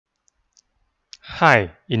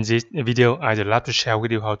Hi, in this video, I'd love to share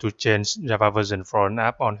with you how to change Java version for an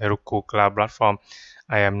app on Heroku cloud platform.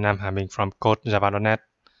 I am Nam Haming from codejava.net.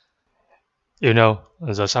 You know,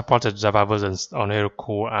 the supported Java versions on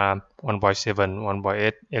Heroku are 1.7,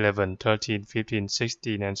 1.8, 11, 13, 15,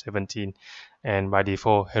 16, and 17. And by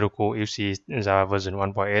default, Heroku uses Java version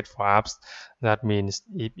 1.8 for apps. That means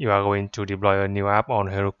if you are going to deploy a new app on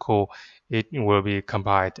Heroku, it will be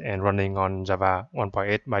compiled and running on Java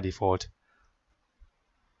 1.8 by default.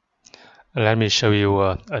 Let me show you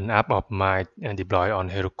an app of mine deployed on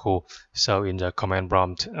Heroku. So in the command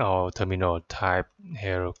prompt or terminal, type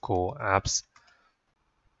Heroku apps.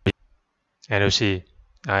 And you see,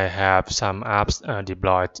 I have some apps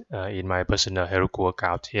deployed in my personal Heroku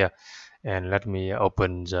account here. And let me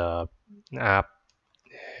open the app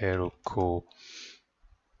Heroku.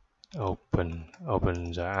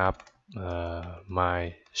 Open the app,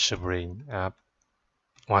 my Spring app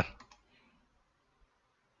 1.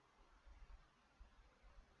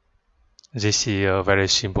 This is a very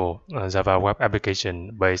simple Java web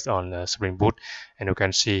application based on Spring Boot, and you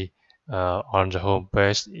can see on the home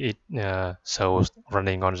page it shows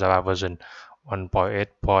running on Java version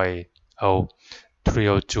 1.8.0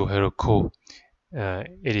 302 Heroku.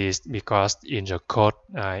 It is because in the code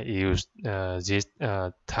I used this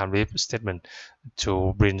time-lived statement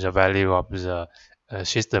to bring the value of the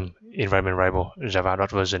system environment variable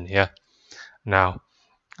java.version here. Now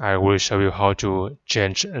I will show you how to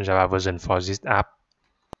change Java version for this app.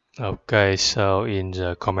 Okay, so in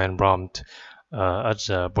the command prompt at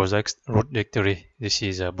the project root directory, this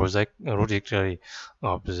is a project root directory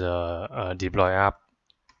of the deploy app,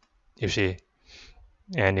 you see,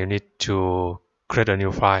 and you need to create a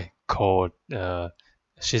new file called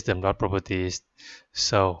system.properties.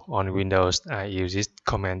 So on Windows, I use this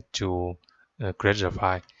command to create the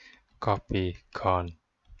file, copy con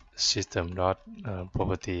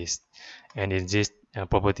system.properties, and in this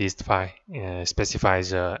properties file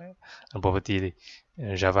specifies the property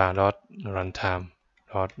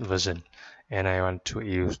java.runtime.version, and I want to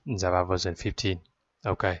use Java version 15.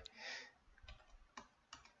 Okay,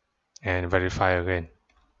 and verify again.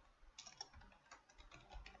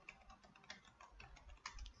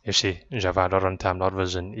 You see,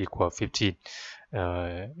 java.runtime.version equal 15.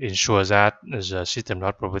 Ensure that the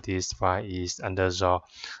system.properties file is under the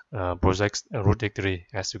project root directory,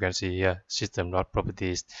 as you can see here,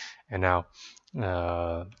 system.properties. And now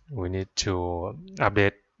we need to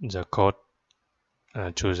update the code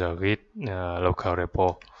to the git local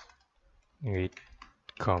repo, git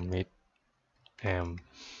commit and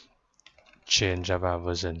change Java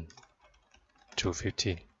version to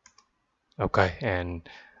 15. Okay, and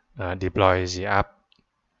deploy the app.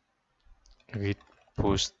 Git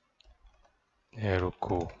push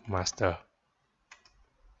Heroku master.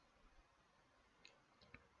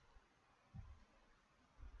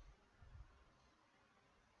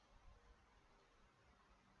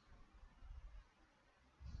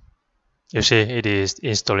 You see, it is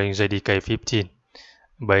installing JDK 15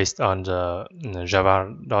 based on the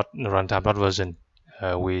java.runtime.version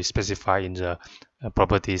we specify in the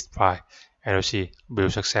properties file. And you see,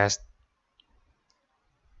 build success.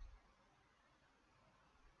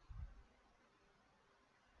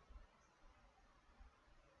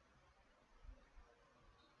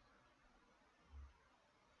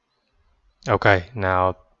 Okay,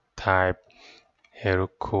 now type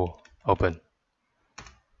Heroku open.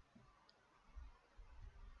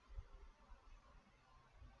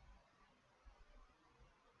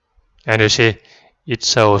 And you see, it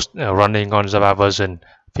shows running on Java version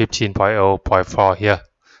 15.0.4 here.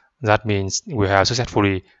 That means we have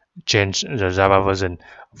successfully changed the Java version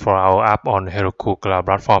for our app on Heroku cloud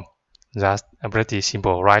platform. That's pretty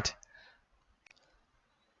simple, right?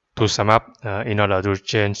 To sum up, in order to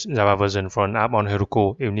change Java version for an app on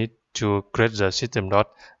Heroku, you need to create the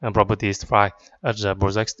system.properties file at the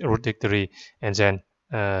project root directory, and then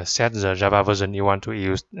set the Java version you want to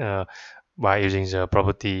use by using the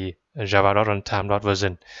property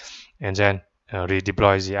java.runtime.version, and then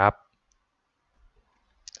redeploy the app.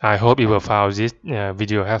 I hope you will find this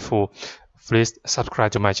video helpful. Please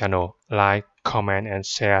subscribe to my channel, like, comment, and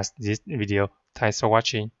share this video. Thanks for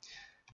watching.